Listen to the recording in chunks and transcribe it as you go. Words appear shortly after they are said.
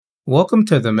Welcome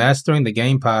to the Mastering the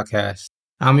Game podcast.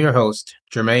 I'm your host,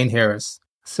 Jermaine Harris.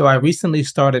 So I recently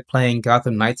started playing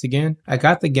Gotham Knights again. I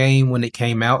got the game when it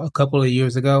came out a couple of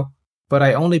years ago, but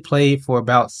I only played for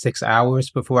about 6 hours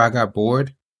before I got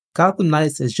bored. Gotham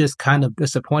Knights is just kind of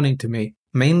disappointing to me,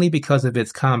 mainly because of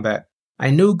its combat. I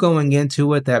knew going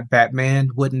into it that Batman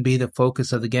wouldn't be the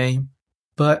focus of the game,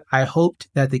 but I hoped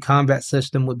that the combat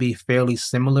system would be fairly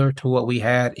similar to what we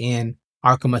had in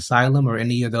Arkham Asylum or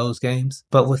any of those games.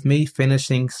 But with me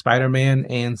finishing Spider-Man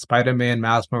and Spider-Man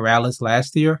Miles Morales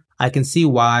last year, I can see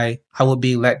why I would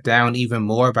be let down even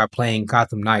more by playing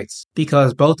Gotham Knights.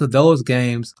 Because both of those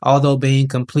games, although being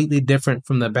completely different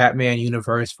from the Batman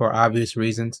universe for obvious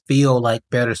reasons, feel like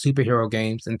better superhero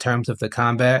games in terms of the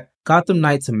combat. Gotham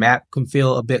Knights map can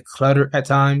feel a bit cluttered at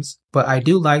times, but I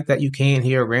do like that you can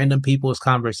hear random people's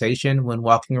conversation when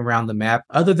walking around the map.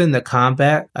 Other than the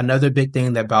combat, another big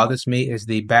thing that bothers me is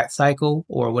the bat cycle,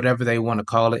 or whatever they want to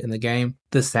call it in the game.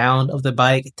 The sound of the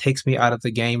bike takes me out of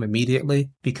the game immediately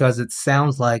because it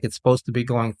sounds like it's supposed to be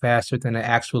going faster than it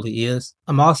actually is.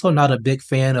 I'm also not a big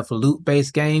fan of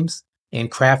loot-based games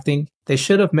and crafting. They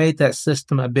should have made that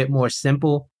system a bit more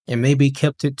simple and maybe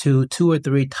kept it to 2 or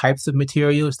 3 types of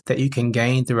materials that you can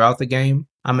gain throughout the game.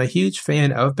 I'm a huge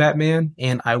fan of Batman,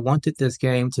 and I wanted this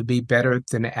game to be better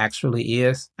than it actually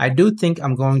is. I do think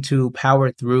I'm going to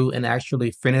power through and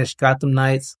actually finish Gotham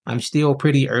Knights. I'm still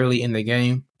pretty early in the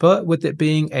game, but with it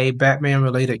being a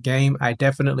Batman-related game, I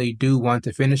definitely do want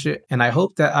to finish it, and I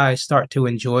hope that I start to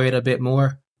enjoy it a bit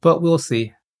more, but we'll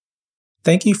see.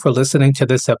 Thank you for listening to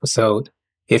this episode.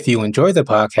 If you enjoy the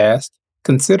podcast,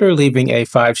 consider leaving a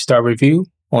 5-star review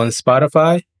on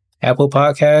Spotify, Apple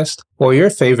Podcast, or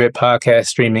your favorite podcast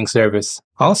streaming service.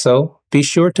 Also, be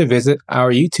sure to visit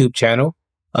our YouTube channel,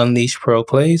 Unleash Pro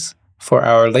Plays, for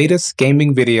our latest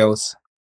gaming videos.